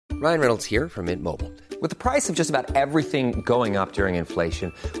Ryan Reynolds here from Mint Mobile. With the price of just about everything going up during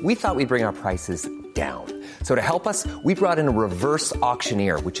inflation, we thought we'd bring our prices down. So to help us, we brought in a reverse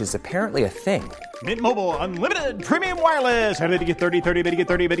auctioneer, which is apparently a thing. Mint Mobile Unlimited Premium Wireless. How to get 30, 30, bit to get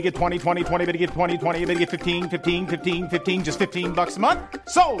 30, bit to get 20, 20, 20, bit to get 20, 20, bit to get 15, 15, 15, 15, just $15 a month?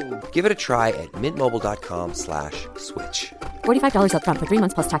 Sold! Give it a try at mintmobile.com/switch. $45 up front for 3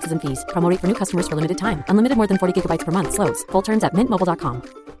 months plus taxes and fees. Promo rate for new customers for limited time. Unlimited more than 40 gigabytes per month. Slows full terms at mintmobile.com.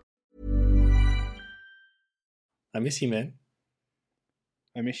 I miss you, man.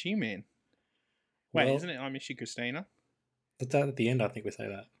 I miss you, man. Wait, Well- isn't it I miss you, Christina? But that at the end, I think we say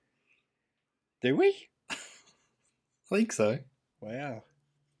that. Do we? I think so. Wow.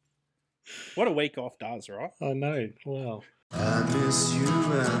 What a week off does, right? I know. Wow. I miss you,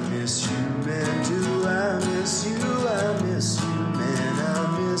 man. Do I miss you? I miss you, man.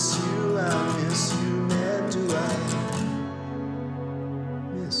 I miss you, man. Do I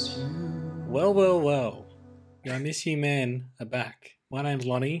miss you? Well. Yeah, I miss you, man. Are back. My name's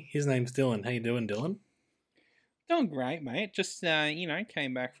Lonnie. His name's Dylan. How you doing, Dylan? Doing great, mate. Just,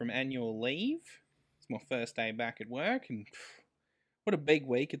 came back from annual leave. It's my first day back at work, and what a big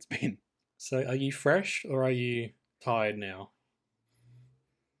week it's been. So, are you fresh or are you tired now?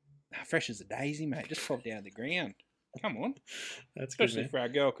 Fresh as a daisy, mate. Just popped out of the ground. Come on. That's good, Especially man. for our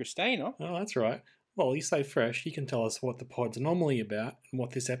girl, Christina. Oh, that's right. Well, you say fresh. You can tell us what the pod's normally about and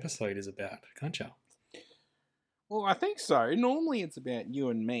what this episode is about, can't you? Well, I think so. Normally it's about you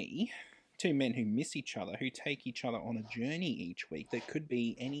and me, two men who miss each other, who take each other on a journey each week that could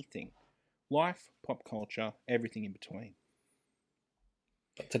be anything. Life, pop culture, everything in between.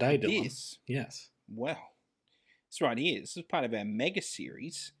 But today, But Dylan. this, Yes. well, this right here, this is part of our mega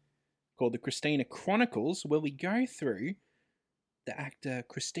series called the Christina Chronicles, where we go through the actor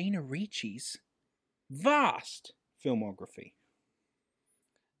Christina Ricci's vast filmography.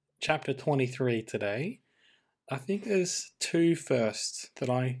 Chapter 23 today. I think there's two firsts that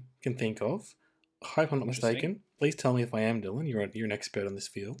I can think of. I hope I'm not Interesting. mistaken. Please tell me if I am, Dylan. You're an expert on this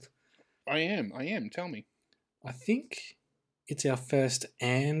field. I am. Tell me. I think it's our first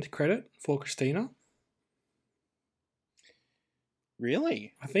and credit for Christina.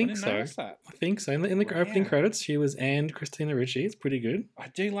 Really? I think didn't so. notice that. I think so. In the opening Wow. credits, she was and Christina Ricci. It's pretty good.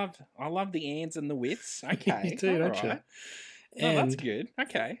 I love the ands and the wits. Okay. You do, don't you? alright. Oh, And that's good.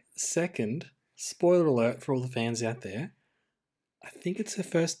 Okay. second, spoiler alert for all the fans out there, I think it's her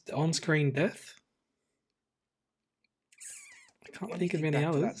first on-screen death. I can't Let me think of any back to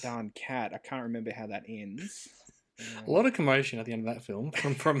others. That darn cat. I can't remember how that ends. A lot of commotion at the end of that film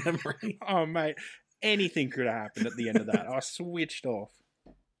from memory. Oh, mate. Anything could have happened at the end of that. I switched off.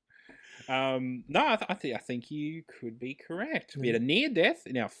 No, I think you could be correct. We had a near death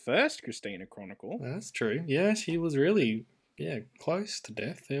in our first Christina Chronicle, That's true. Yeah, she was really close to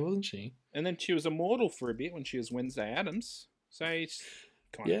death there, wasn't she? and then she was immortal for a bit when she was Wednesday Addams. So it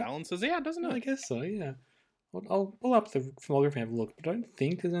kind of Yeah. balances out, doesn't I it? guess so, yeah. I'll pull up the filmography and have a look, but I don't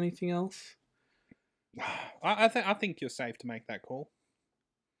think there's anything else. I think you're safe to make that call.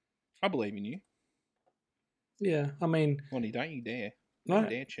 I believe in you. Yeah, I mean, Lonnie, don't you dare. No. Don't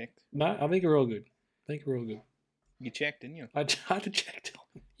dare check. no, I think we're all good. You checked, didn't you? I tried to check,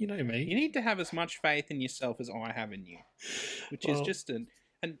 Dylan. You know me. You need to have as much faith in yourself as I have in you, which is Well- just an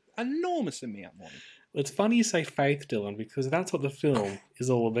enormous amount, Lonnie. It's funny you say faith, Dylan, because that's what the film is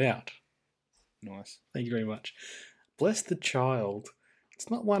all about. Nice. Thank you very much. Bless the Child.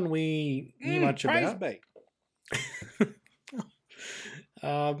 It's not one we knew much praise about. be.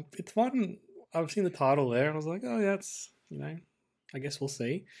 It's one I've seen the title there, and I was like, oh, that's I guess we'll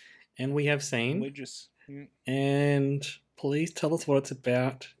see. And we have seen. Religious. Mm. And please tell us what it's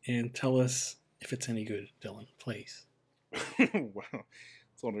about, and tell us if it's any good, Dylan. Please. Well,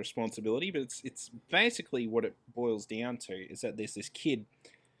 it's a lot of responsibility, but it's basically what it boils down to is that there's this kid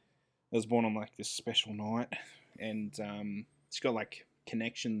that was born on like this special night, and it's got like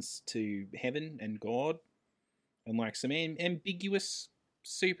connections to heaven and God, and like some ambiguous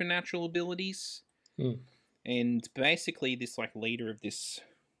supernatural abilities. Hmm. And basically, this like leader of this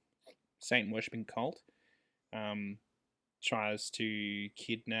Satan worshipping cult tries to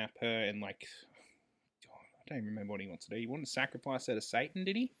kidnap her and like. I don't remember what he wants to do. He wanted to sacrifice her to Satan,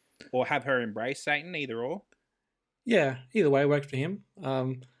 did he? Or have her embrace Satan, either or. Yeah, either way worked for him.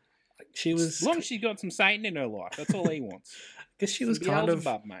 She was. As long as she's got some Satan in her life, that's all he wants. I guess she was Some kind of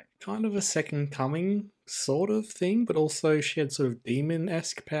Beelzebub, mate. a second coming sort of thing, but also she had sort of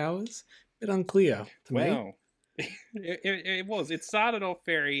demon-esque powers. A bit unclear to me. Well, it was. It started off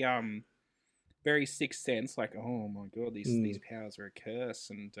very very Sixth Sense, like, oh my god, these powers are a curse,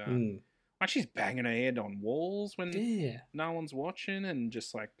 and like she's banging her head on walls when Yeah. no one's watching, and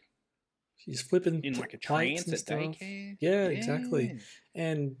just like She's flipping in like a plates trance and at stuff. daycare. Yeah, exactly.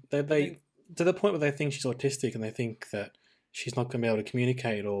 And they to the point where they think she's autistic and they think that she's not going to be able to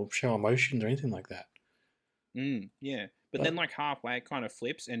communicate or show emotions or anything like that. Yeah. But then like halfway it kind of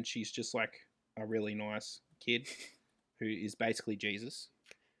flips and she's just like a really nice kid who is basically Jesus.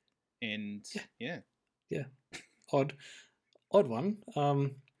 And yeah. Odd one.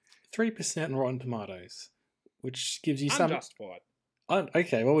 3% on Rotten Tomatoes, which gives you some. Unjustified.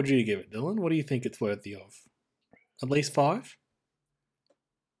 Okay, what would you give it, Dylan? What do you think it's worthy of? At least 5?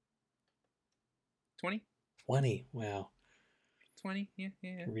 20? 20. Wow. 20? Yeah.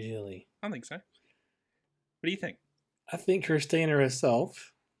 Really? I think so. What do you think? I think Christina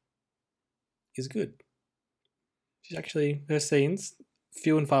herself is good. She's actually, her scenes,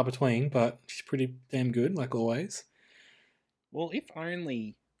 few and far between, but she's pretty damn good, like always. Well, if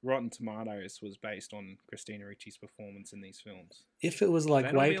only Rotten Tomatoes was based on Christina Ricci's performance in these films. If it was like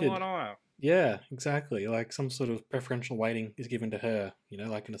That'd weighted. be a lot higher. Yeah, exactly. Like some sort of preferential weighting is given to her,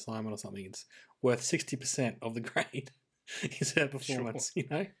 like an assignment or something. It's worth 60% of the grade is her performance,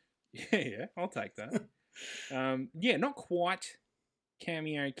 Yeah, I'll take that. Not quite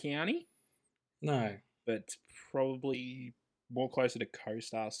Cameo County, No. but probably more closer to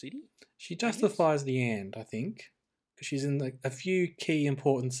Co-Star City. She justifies the end, I think, because she's in like a few key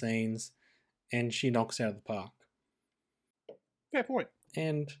important scenes and she knocks it out of the park. Fair point.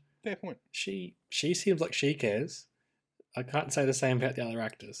 And Fair point. she seems like she cares. I can't say the same about the other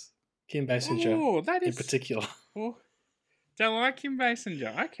actors. Kim Basinger in particular. Oh, don't like Kim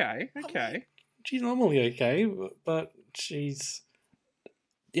Basinger. Okay. She's normally okay, but she's,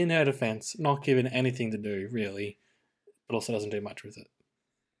 in her defense, not given anything to do, really, but also doesn't do much with it.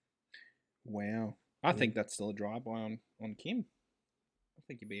 Wow. I think that's still a drive-by on Kim. I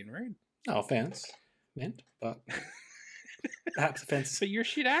think you're being rude. No offense meant, but perhaps offense. But you're a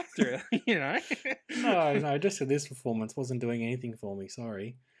shit actor, No, just that this performance wasn't doing anything for me,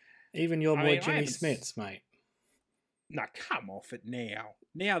 sorry. Even your boy Jimmy Smits, mate. No, come off it now.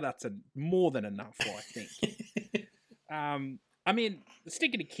 Now that's more than enough, I think.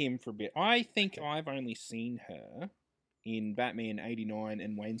 Sticking to Kim for a bit, I think I've only seen her in Batman 89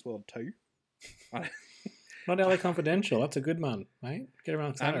 and Wayne's World 2. Not LA Confidential. That's a good one, mate. Get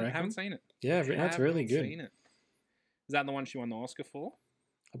around to that, I reckon. Haven't seen it. Yeah, that's really good. Seen it. Is that the one she won the Oscar for?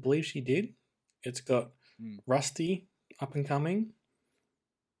 I believe she did. It's got Rusty up and coming.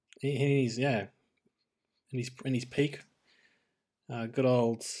 He's in his peak. Good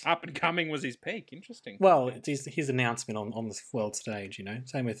old Up and coming was his peak. Interesting. Well, it's his announcement on the world stage.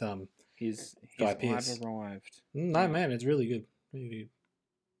 Same with his Guy Pearce. I've arrived. No, man, it's really good. Really good.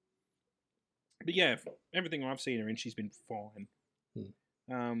 But yeah, everything I've seen her in, she's been fine.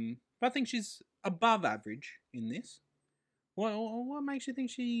 But I think she's above average in this. What makes you think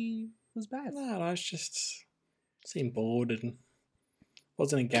she was bad? No, it's just seemed bored and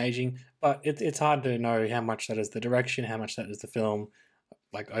wasn't engaging. But it's hard to know how much that is the direction, how much that is the film,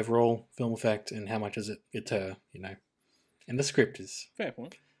 like overall film effect, and how much is it's her, And the script is fair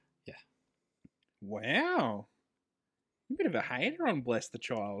point. Yeah. Wow. You're a bit of a hater on Bless the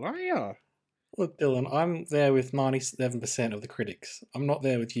Child, aren't you? Look, Dylan, I'm there with 97% of the critics. I'm not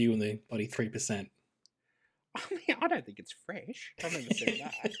there with you and the bloody 3%. I don't think it's fresh. I've never said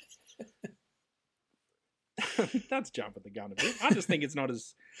that. That's jumping the gun a bit. I just think it's not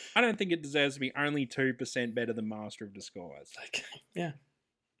as... I don't think it deserves to be only 2% better than Master of Disguise. Okay, yeah.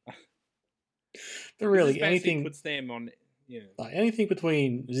 But really, anything... puts them on... Yeah. Like, anything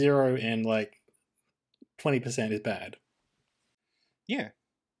between 0 and, 20% is bad. Yeah.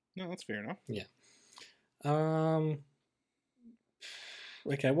 No, that's fair enough. Yeah.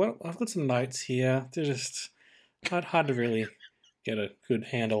 Okay, well, I've got some notes here. They're just hard to really get a good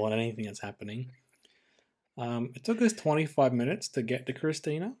handle on anything that's happening. It took us 25 minutes to get to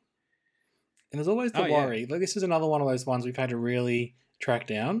Christina. And there's always the worry. Yeah. This is another one of those ones we've had to really track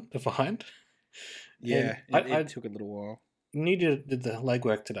down to find. Yeah, it took a little while. You did the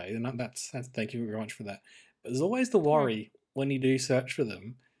legwork today, and that's thank you very much for that. But there's always the worry when you do search for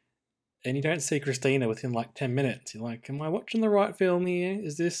them, and you don't see Christina within 10 minutes. You're like, am I watching the right film here?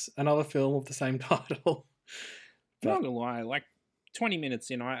 Is this another film of the same title? I'm not gonna lie, 20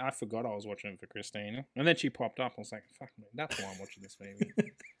 minutes in, I forgot I was watching it for Christina, and then she popped up. I was like, fuck man, that's why I'm watching this movie.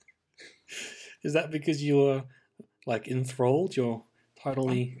 Is that because you were enthralled? You're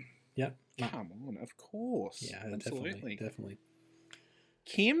totally... Yep. No. Come on, of course. Yeah, absolutely. Definitely.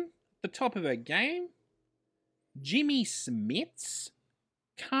 Kim, the top of her game. Jimmy Smits,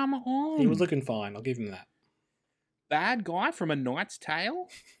 come on. He was looking fine, I'll give him that. Bad guy from A Knight's Tale?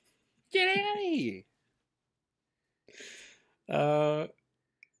 Get out of here.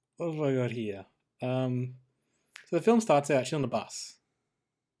 What have I got here? So the film starts out, she's on the bus.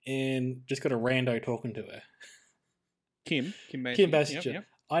 And just got a rando talking to her. Kim Basinger. Kim Basinger. Yep.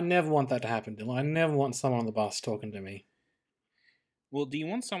 I never want that to happen, Dylan. I never want someone on the bus talking to me. Well, do you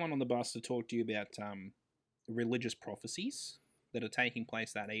want someone on the bus to talk to you about religious prophecies that are taking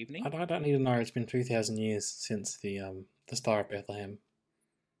place that evening? I don't need to know. It's been 2,000 years since the Star of Bethlehem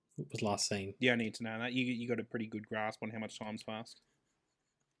was last seen. You don't need to know that. You got a pretty good grasp on how much time's passed.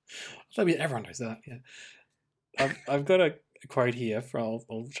 I mean, everyone knows that. Yeah, I've got a quote here.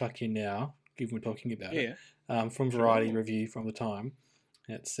 I'll chuck in now, given we're talking about it. From Variety Review from the time.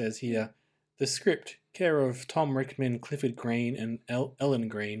 It says here, the script, care of Tom Rickman, Clifford Green, and Ellen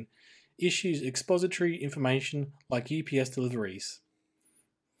Green, issues expository information like UPS deliveries.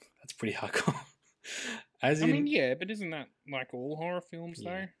 That's pretty hardcore. But isn't that like all horror films,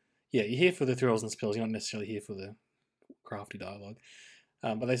 though? Yeah, you're here for the thrills and spills. You're not necessarily here for the crafty dialogue.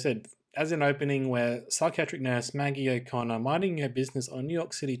 But they said, as an opening where psychiatric nurse Maggie O'Connor, minding her business on a New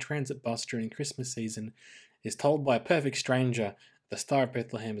York City transit bus during Christmas season, is told by a perfect stranger the Star of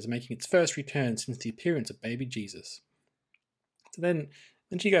Bethlehem is making its first return since the appearance of baby Jesus. So then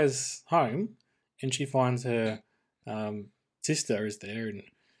she goes home and she finds her sister is there and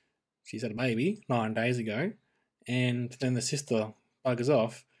she's had a baby 9 days ago. And then the sister buggers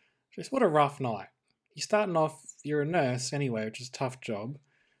off. She says, what a rough night. You're starting off, you're a nurse anyway, which is a tough job.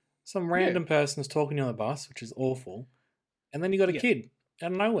 Some random person is talking to you on the bus, which is awful. And then you got a kid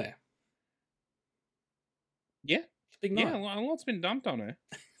out of nowhere. Yeah. Big night. Yeah, a lot's been dumped on her,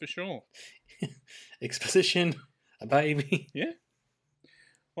 for sure. Exposition, a baby. Yeah.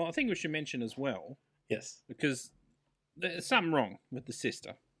 Well, I think we should mention as well. Yes. Because there's something wrong with the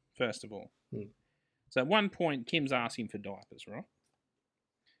sister, first of all. Hmm. So at one point, Kim's asking for diapers, right?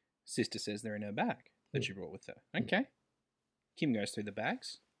 Sister says they're in her bag that she brought with her. Okay. Kim goes through the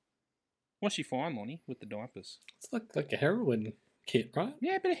bags. What's she find, Lonnie, with the diapers? It's like a heroin kit, right?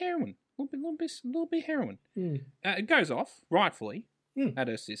 Yeah, a bit of heroin. A little bit of heroin. Mm. It goes off, rightfully, at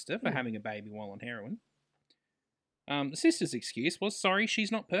her sister for having a baby while on heroin. The sister's excuse was, sorry,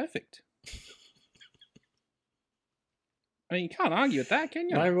 she's not perfect. I mean, you can't argue with that, can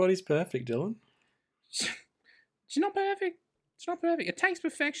you? Nobody's perfect, Dylan. She's not perfect. It's not perfect. It takes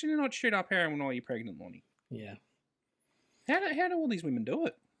perfection to not shoot up heroin while you're pregnant, Lonnie. Yeah. How do all these women do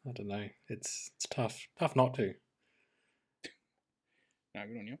it? I don't know. It's tough. Tough not to. No,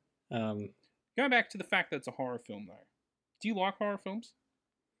 good on you. Go Going back to the fact that it's a horror film, though. Do you like horror films?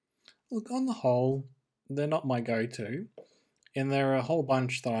 Look, on the whole, they're not my go-to. And there are a whole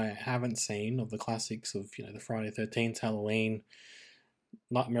bunch that I haven't seen of the classics of, the Friday the 13th, Halloween,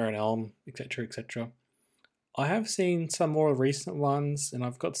 Nightmare on Elm, etc., etc. I have seen some more recent ones, and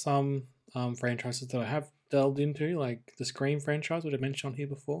I've got some franchises that I have delved into, like the Scream franchise, which I mentioned on here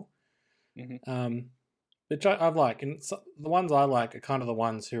before. Mm-hmm. Which I've liked. And so the ones I like are kind of the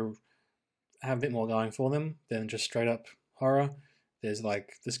ones who have a bit more going for them than just straight up horror. There's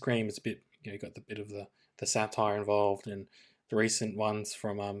like the Scream is a bit, you got the bit of the satire involved, and the recent ones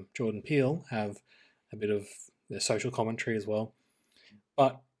from Jordan Peele have a bit of the social commentary as well.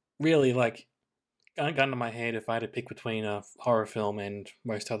 But really, like, gun to my head, if I had to pick between a horror film and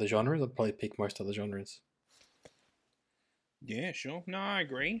most other genres, I'd probably pick most other genres. Yeah, sure. No, I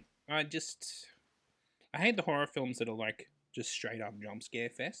agree. I hate the horror films that are like just straight up jump scare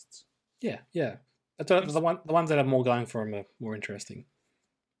fests. Yeah. That's the ones that have more going for them are more interesting.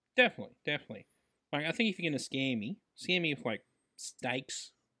 Definitely. Like, I think if you're going to scare me with like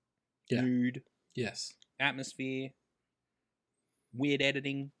stakes, mood, yes, atmosphere, weird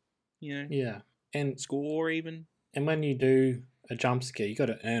editing, Yeah. And score even. And when you do a jump scare, you got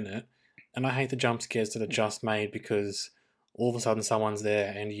to earn it. And I hate the jump scares that are just made because all of a sudden someone's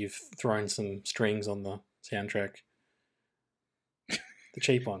there and you've thrown some strings on the soundtrack. The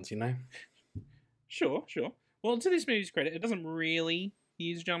cheap ones, Sure. Well, to this movie's credit, it doesn't really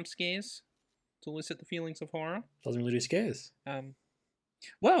use jump scares to elicit the feelings of horror. Doesn't really do scares.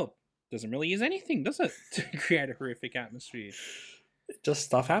 Well, doesn't really use anything, does it, to create a horrific atmosphere? Just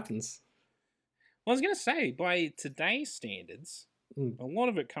stuff happens. Well, I was going to say, by today's standards, a lot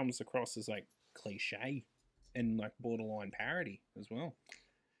of it comes across as like cliche and like borderline parody as well.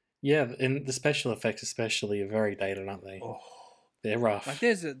 Yeah, and the special effects especially are very dated, aren't they? Oh, they're rough. like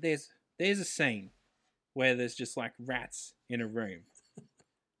there's a scene where there's just like rats in a room.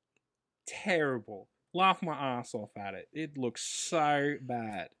 Terrible. Laugh my ass off at it. It looks so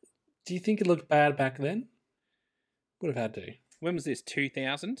bad. Do you think it looked bad back then? Would have had to. When was this?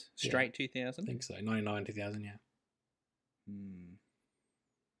 2000? Straight 2000? I think so. 99, 2000, yeah.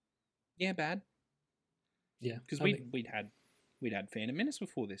 Yeah, bad. Yeah. Because we'd had we'd had Phantom Menace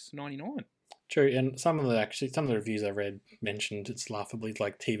before this, 99. True, and some of the reviews I read mentioned it's laughably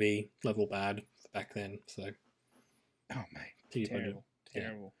like TV level bad back then. So, Oh, mate. TV budget. Terrible. Yeah.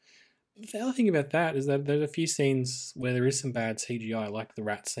 Terrible. The other thing about that is that there's a few scenes where there is some bad CGI, like the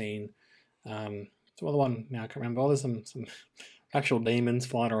rat scene. Some other one now I can't remember. Oh, there's some actual demons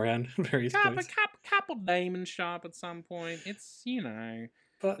flying around various points. Couple demons show up at some point. It's, you know...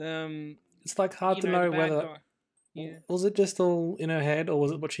 But it's like hard to know the bad whether... guy. Yeah. Was it just all in her head, or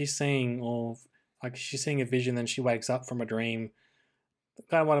was it what she's seeing, or like she's seeing a vision, then she wakes up from a dream? I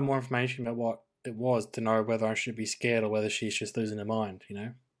kind of wanted more information about what it was to know whether I should be scared or whether she's just losing her mind, you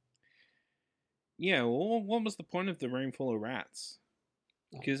know? Yeah, well, what was the point of the room full of rats?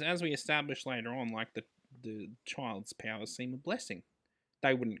 Because as we established later on, like the child's powers seem a blessing.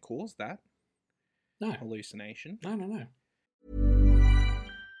 They wouldn't cause that No. hallucination. No.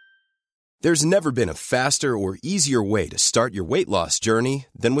 There's never been a faster or easier way to start your weight loss journey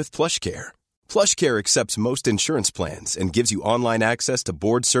than with PlushCare. PlushCare accepts most insurance plans and gives you online access to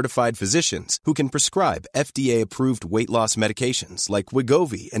board-certified physicians who can prescribe FDA-approved weight loss medications like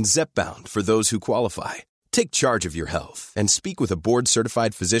Wegovy and Zepbound for those who qualify. Take charge of your health and speak with a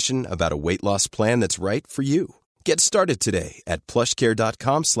board-certified physician about a weight loss plan that's right for you. Get started today at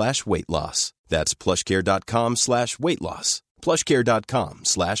plushcare.com/weight-loss. That's plushcare.com/weight-loss.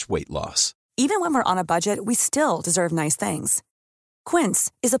 plushcare.com/weight-loss. Even when we're on a budget, we still deserve nice things.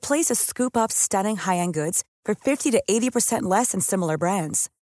 Quince is a place to scoop up stunning high-end goods for 50 to 80% less than similar brands.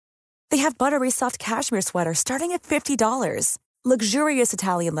 They have buttery soft cashmere sweaters starting at $50, luxurious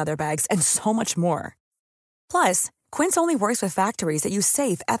Italian leather bags, and so much more. Plus, Quince only works with factories that use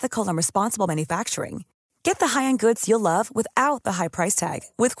safe, ethical, and responsible manufacturing. Get the high-end goods you'll love without the high price tag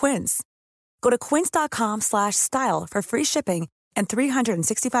with Quince. Go to quince.com/style for free shipping and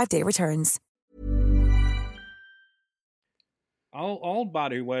 365-day returns. Old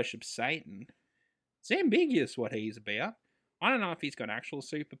bud who worships Satan. It's ambiguous what he's about. I don't know if he's got actual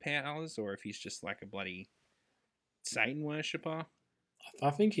superpowers or if he's just like a bloody Satan worshipper. I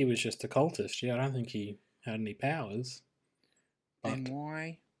think he was just a cultist. Yeah, I don't think he had any powers. Then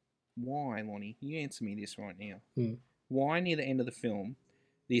why, Lonnie? You answer me this right now. Hmm. Why, near the end of the film,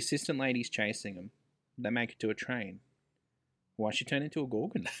 the assistant lady's chasing him? They make it to a train. Why she turn into a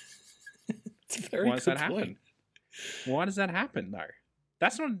Gorgon? It's a very Why does good that point. happen? Why does that happen, though?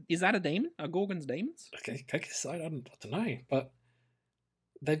 That's not... Is that a demon? Are Gorgons demons? Okay, I guess I don't know, but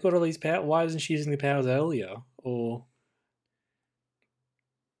they've got all these powers. Why isn't she using the powers earlier? Or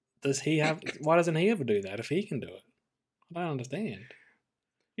does he have... Why doesn't he ever do that if he can do it? I don't understand.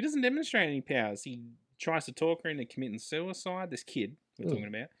 He doesn't demonstrate any powers. He tries to talk her into committing suicide. This kid we're talking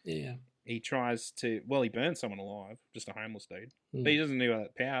about. Yeah. He tries to... Well, he burns someone alive. Just a homeless dude. Hmm. But he doesn't do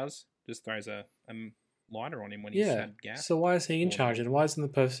powers. Just throws a lighter on him when he's Yeah. had gas. So why is he in charge? And why isn't the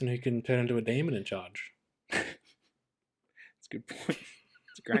person who can turn into a demon in charge? It's a good point.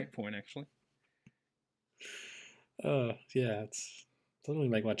 It's a great point, actually. Yeah, it doesn't really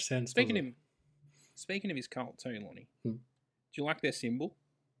make much sense. Speaking does of his cult too, Lonnie. Hmm. Do you like their symbol?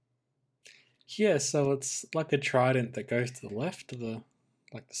 Yeah, so it's like a trident that goes to the left of the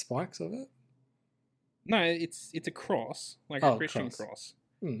spikes of it. No, it's a cross, like Oh, a Christian cross. cross.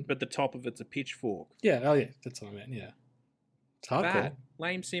 Hmm. But the top of it's a pitchfork. Yeah, that's what I meant, yeah. It's hardcore. Bad.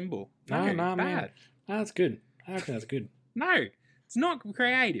 Lame symbol. No, bad. man. No, that's good. I reckon that's good. No, it's not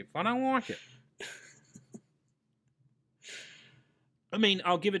creative. I don't like it. I mean,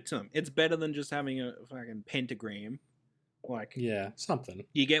 I'll give it to them. It's better than just having a fucking pentagram. Like, Yeah, something.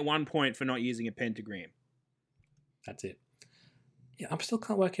 you get 1 point for not using a pentagram. That's it. Yeah, I still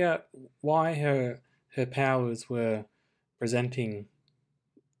can't work out why her powers were presenting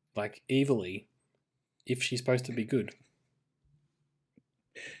like evilly if she's supposed to be good.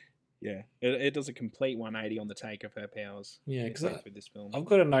 Yeah, it does a complete 180 on the take of her powers. Yeah, because with this film. I've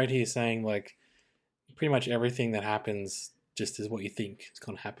got a note here saying like pretty much everything that happens just is what you think is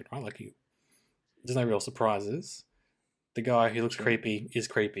going to happen, right? Like there's no real surprises. The guy who looks creepy is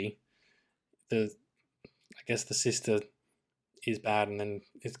creepy. I guess the sister is bad, and then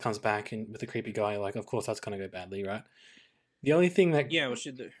it comes back and with the creepy guy, like of course that's going to go badly, right? The only thing that Yeah, well,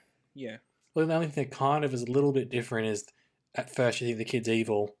 yeah. Well, the only thing that kind of is a little bit different is at first you think the kid's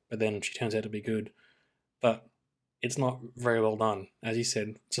evil, but then she turns out to be good. But it's not very well done. As you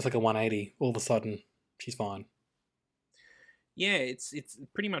said, it's just like a 180. All of a sudden, she's fine. Yeah, it's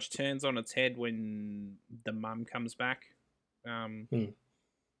pretty much turns on its head when the mum comes back. Yeah,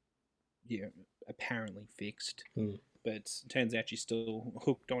 apparently fixed. But it turns out she's still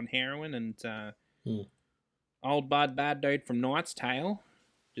hooked on heroin, and old bad dude from Knight's Tale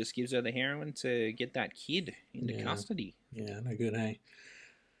Just gives her the heroin to get that kid into Yeah. custody. Yeah, no good, hey?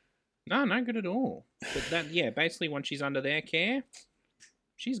 No, no good at all. But basically when she's under their care,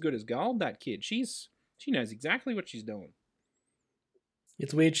 she's good as gold, that kid. She knows exactly what she's doing.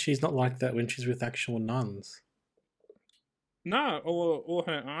 It's weird she's not like that when she's with actual nuns. No, or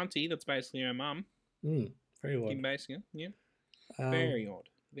her auntie, that's basically her mum. Very odd. Kim Basinger, yeah. Very odd.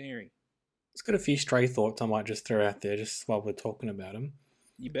 Very. It's got a few stray thoughts I might just throw out there just while we're talking about them.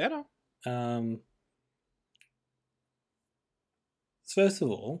 You better. First of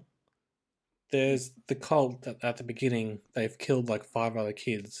all, there's the cult that at the beginning they've killed like 5 other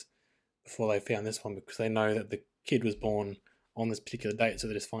kids before they found this one because they know that the kid was born on this particular date, so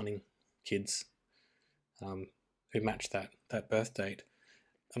they're just finding kids who match that birth date.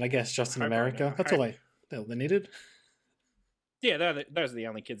 And I guess just in America, that's all they needed. Yeah, those are the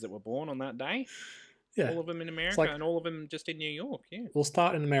only kids that were born on that day. Yeah, all of them in America and all of them just in New York. Yeah, we'll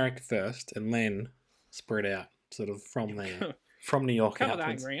start in America first and then spread out sort of from there, from New York cover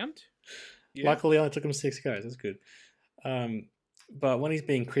outwards. that ground. Yeah. Luckily, it only took him 6 goes. That's good. But when he's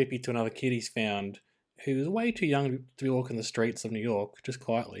being creepy to another kid he's found, who's way too young to be walking the streets of New York, just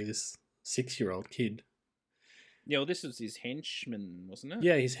quietly, this 6-year-old kid. Yeah, well, this was his henchman, wasn't it?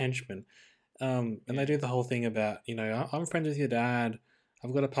 Yeah, his henchman. And they do the whole thing about, I'm friends with your dad,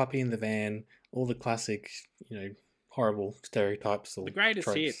 I've got a puppy in the van, all the classic, horrible stereotypes. Or the greatest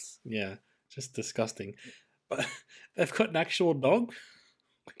tropes. hits. Yeah, just disgusting. But they've got an actual dog,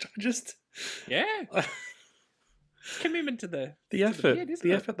 which I just... Yeah. Commitment to the effort.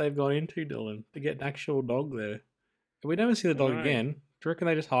 The effort they've gone into, Dylan, to get an actual dog there. And we never see the dog again. Do you reckon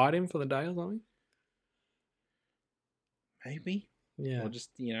they just hide him for the day or something? Maybe. Yeah. Or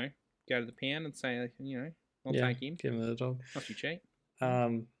just, go to the pound and say, I'll take him. Give him the dog. Must be cheap.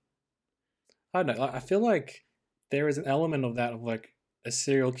 I don't know. I feel like there is an element of that, of like a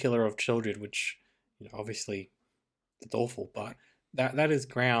serial killer of children, which, obviously it's awful, but that is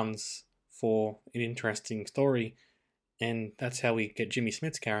grounds for an interesting story. And that's how we get Jimmy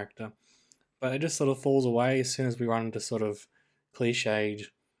Smith's character. But it just sort of falls away as soon as we run into sort of cliched,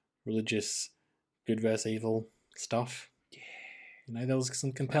 religious, good versus evil stuff. Yeah. There was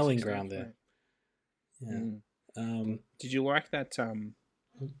some compelling ground there. Yeah. Did you like that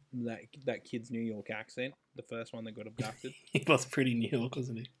that kid's New York accent? The first one that got abducted? He was pretty New York,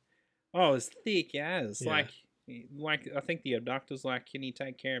 wasn't he? Oh, it was thick as. Yeah. Like I think the abductor's like, can you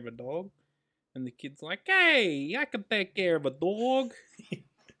take care of a dog? And the kid's like, hey, I can take care of a dog.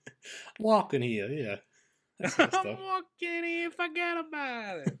 Walking here, yeah. That sort of stuff. Walking here, forget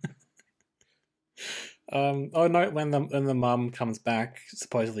about it. Oh no! When the mum comes back,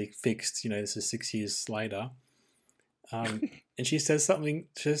 supposedly fixed, this is 6 years later, and she says something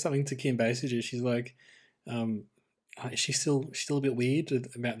to Kim Basinger. She's like, she's still a bit weird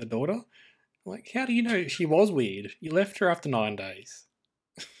about the daughter. Like, how do you know she was weird? You left her after 9 days.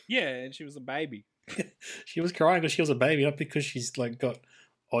 Yeah, and she was a baby. She was crying because she was a baby, not because she's like got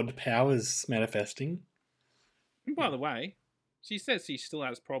odd powers manifesting. And by the way, she says she still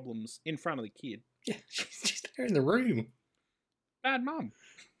has problems in front of the kid. Yeah, she's there in the room. Bad mum.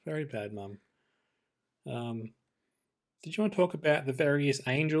 Very bad mum. Did you want to talk about the various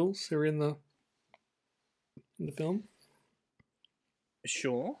angels who are in the film?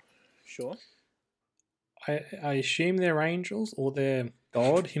 Sure. I assume they're angels, or they're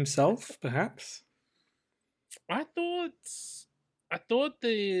God himself, perhaps. I thought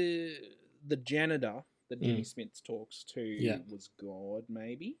the janitor that Jimmy Smith talks to was God,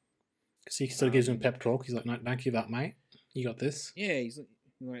 maybe. Because he sort of gives him a pep talk. He's like, "No, don't give up, mate. You got this." Yeah, he's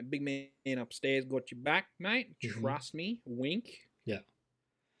like, big man upstairs got your back, mate. Trust me. Wink. Yeah.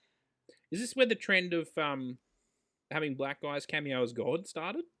 Is this where the trend of having black guys cameo as God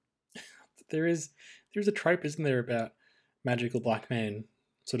started? There's a trope, isn't there, about magical black man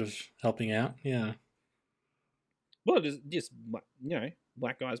sort of helping out? Yeah. Well, it is just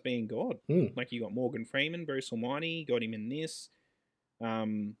black guys being God. Like you got Morgan Freeman, Bruce Almighty, got him in this.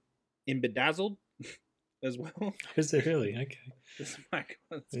 In Bedazzled as well. Is there really? Okay. This black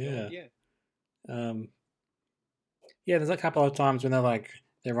one's yeah. God, yeah. Yeah, there's a couple of times when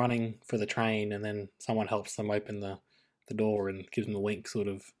they're running for the train and then someone helps them open the door and gives them a wink, sort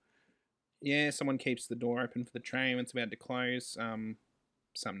of. Yeah, someone keeps the door open for the train when it's about to close.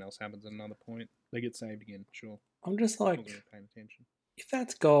 Something else happens at another point. They get saved again, sure. I'm just like, Wasn't really paying attention. If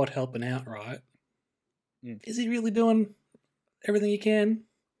that's God helping out, right? Is he really doing everything he can?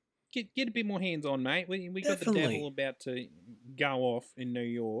 Get a bit more hands on, mate. We got the devil about to go off in New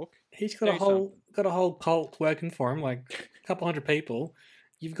York. He's got a whole cult working for him, like a couple hundred people.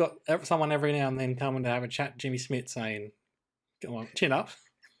 You've got someone every now and then coming to have a chat. Jimmy Smith saying, "Come on, chin up."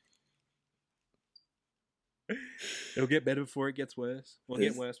 It'll get better before it gets worse. Or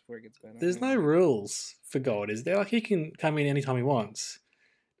get worse before it gets better. There's no rules for God, is there? Like, he can come in anytime he wants.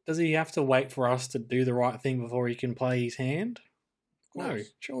 Does he have to wait for us to do the right thing before he can play his hand? No,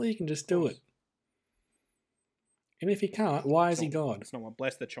 surely he can just do it. And if he can't, why is he God? It's not what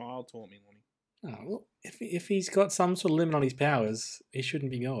Bless the Child taught me, Lonnie. Oh, well, if he's got some sort of limit on his powers, he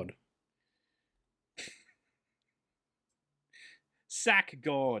shouldn't be God. Sack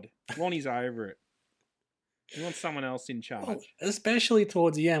God. Lonnie's over it. He wants someone else in charge. Well, especially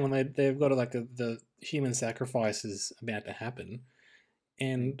towards the end when they've got the human sacrifices about to happen,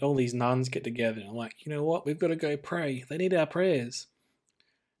 and all these nuns get together and are like, you know what, we've got to go pray. They need our prayers.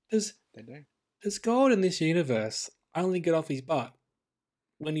 They do. Does God in this universe only get off his butt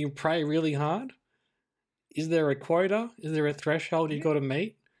when you pray really hard? Is there a quota? Is there a threshold you've got to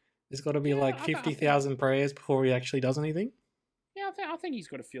meet? There's got to be 50,000 prayers before he actually does anything? Yeah, I think he's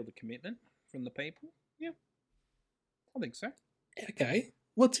got to feel the commitment from the people. Yeah. I think so. Okay.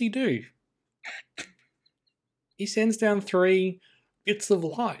 What's he do? He sends down 3 bits of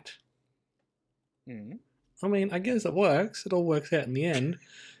light. Mm. I mean, I guess it works. It all works out in the end.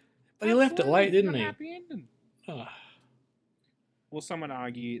 But he left it late, didn't he? Happy ending. Oh. Will someone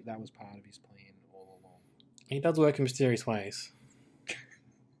argue that was part of his plan all along? He does work in mysterious ways.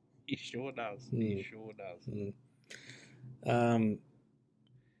 He sure does. Mm. He sure does. Mm.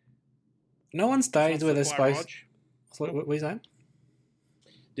 No one stays where they're supposed. What are you saying?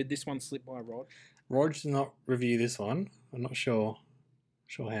 Did this one slip by Rog? Rog did not review this one. I'm not sure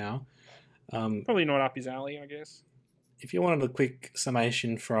how. Probably not up his alley, I guess. If you wanted a quick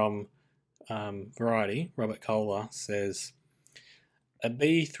summation from Variety, Robert Kohler says, a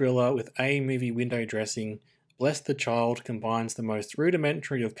B thriller with A movie window dressing, Bless the Child combines the most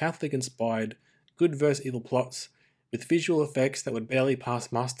rudimentary of Catholic-inspired good versus evil plots with visual effects that would barely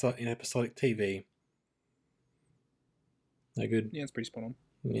pass muster in episodic TV. No good? Yeah, it's pretty spot on.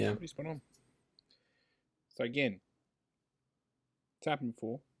 Yeah. Pretty spot on. So again, it's happened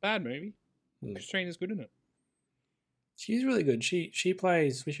before. Bad movie. Christina's good in it. She's really good. She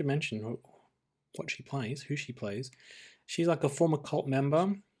plays, we should mention what she plays, who she plays. She's like a former cult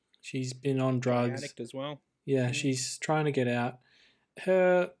member. She's been on drugs. Addict as well. Yeah, she's trying to get out.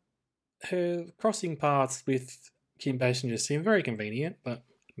 Her crossing paths with Kim Basinger seem very convenient, but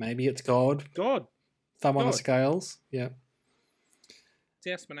maybe it's God. Thumb on the scales. Yeah. It's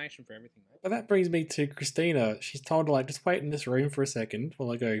the explanation for everything, mate. But that brings me to Christina. She's told to just wait in this room for a second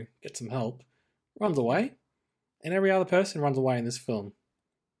while I go get some help. Runs away. And every other person runs away in this film.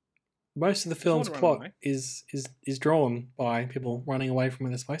 Most of the film's plot is drawn by people running away from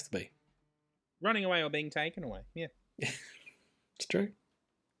where they're supposed to be. Running away or being taken away, yeah. It's true.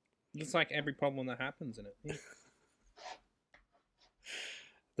 It's like every problem that happens in it. Yeah.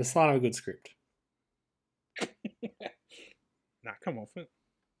 The sign of a good script. Nah, come off it.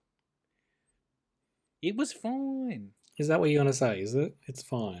 It was fine. Is that what you're going to say, is it? It's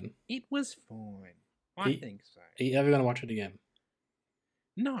fine. It was fine. I think so. Are you ever going to watch it again?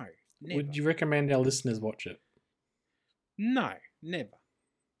 No, never. Would you recommend our listeners watch it? No, never.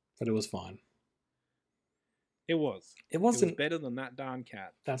 But it was fine. It was. It wasn't. It was better than that darn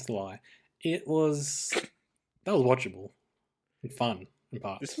cat. That's the lie. It was. That was watchable. And fun, in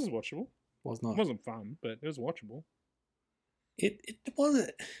parts. This was watchable. Was not. It wasn't fun, but it was watchable. It wasn't.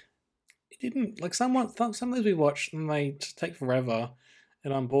 It didn't. Like, some of those we watched and they just take forever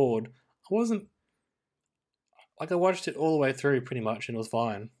and I'm bored. I wasn't. Like, I watched it all the way through pretty much and it was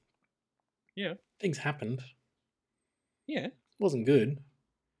fine. Yeah. Things happened. Yeah. It wasn't good.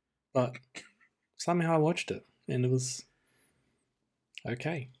 But somehow I watched it and it was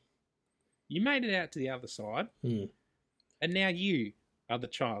okay. You made it out to the other side. Mm. And now you are the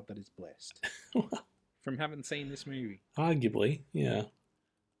child that is blessed from having seen this movie. Arguably, yeah.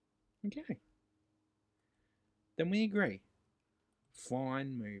 Okay. Then we agree.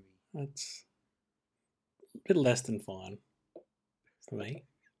 Fine movie. That's a bit less than fine for me.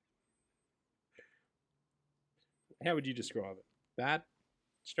 How would you describe it? Bad?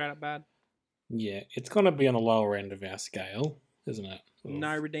 Straight up bad? Yeah, it's going to be on the lower end of our scale, isn't it?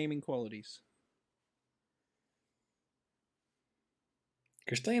 No redeeming qualities.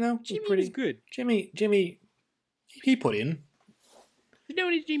 Christina, Jimmy pretty was good. Jimmy, he put in. He's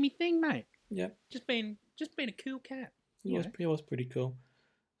doing his Jimmy thing, mate. Yeah, just being a cool cat. He was pretty cool.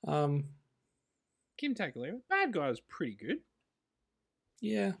 Kim Takalera, bad guy, was pretty good.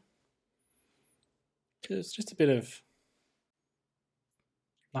 Yeah, there's just a bit of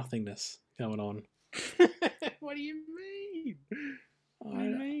nothingness going on. What do you mean?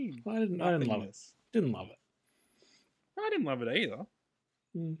 I didn't love it. Didn't love it. I didn't love it either.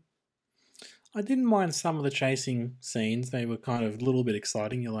 I didn't mind some of the chasing scenes. They were kind of a little bit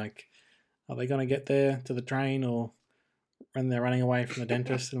exciting. You're like, are they going to get there to the train or when they're running away from the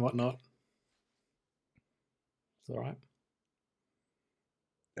dentist and whatnot? It's all right.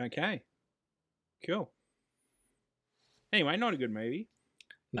 Okay. Cool. Anyway, not a good movie.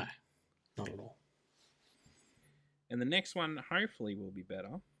 No, not at all. And the next one hopefully will be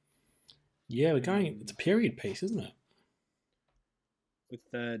better. Yeah, we're going. It's a period piece, isn't it?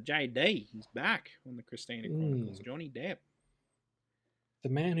 With JD. He's back on the Christina Chronicles. Johnny Depp. The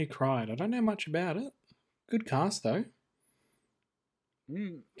Man Who Cried. I don't know much about it. Good cast, though.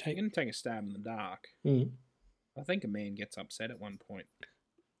 I'm going to take a stab in the dark. I think a man gets upset at one point. I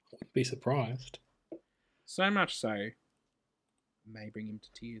wouldn't be surprised. So much so, it may bring him to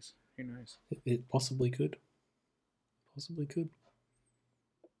tears. Who knows? It possibly could. Possibly could.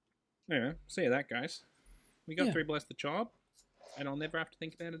 Anyway, see how that goes. We got Yeah. through Bless the Child, and I'll never have to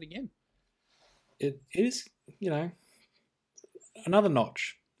think about it again. It is, another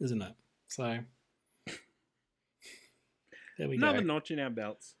notch, isn't it? So, there we Another go. notch in our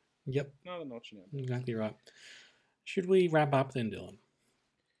belts. Yep, Another notch in our belts. exactly right. Should we wrap up then, Dylan?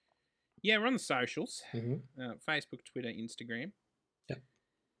 Yeah, we're on the socials. Mm-hmm. Facebook, Twitter, Instagram. Yep.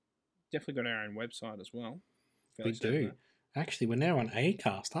 Definitely got our own website as well. We do. Actually, we're now on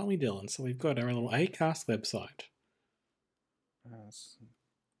Acast, aren't we, Dylan? So we've got our little Acast website. It's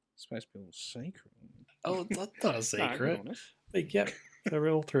supposed to be a little secret. Oh, that's not a No, secret. be honest. But yep, so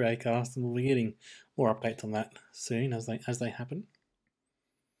we're all through Acast, and we'll be getting more updates on that soon as they happen.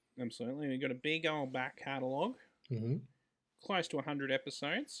 Absolutely. We've got a big old back catalogue. Mm-hmm. Close to 100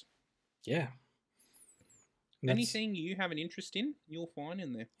 episodes. Yeah. And that's Anything you have an interest in, you'll find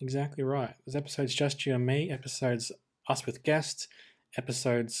in there. exactly right. There's episodes just you and me, episodes us with guests,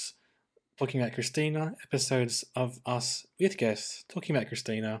 episodes talking about Christina, episodes of us with guests talking about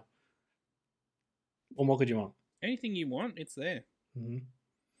Christina. What more could you want? Anything you want, it's there. Mm-hmm.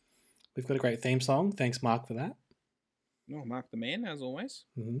 We've got a great theme song. Thanks, Mark, for that. Oh, Mark the man, as always.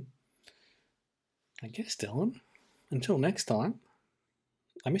 Mm-hmm. I guess, Dylan, until next time,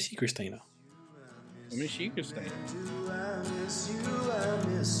 I miss you, Christina. I miss you, Christine. I miss you, I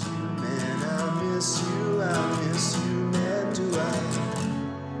miss you, man. I miss you, I miss you, man. Do I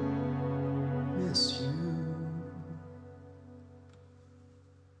miss you?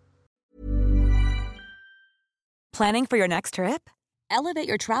 Planning for your next trip? Elevate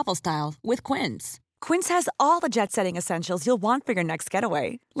your travel style with Quince. Quince has all the jet-setting essentials you'll want for your next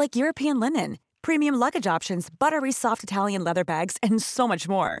getaway, like European linen, premium luggage options, buttery soft Italian leather bags, and so much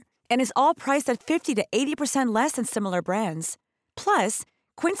more. And is all priced at 50 to 80% less than similar brands. Plus,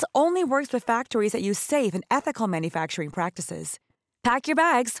 Quince only works with factories that use safe and ethical manufacturing practices. Pack your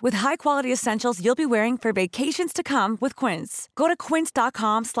bags with high-quality essentials you'll be wearing for vacations to come with Quince. Go to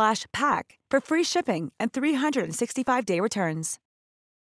quince.com/pack for free shipping and 365-day returns.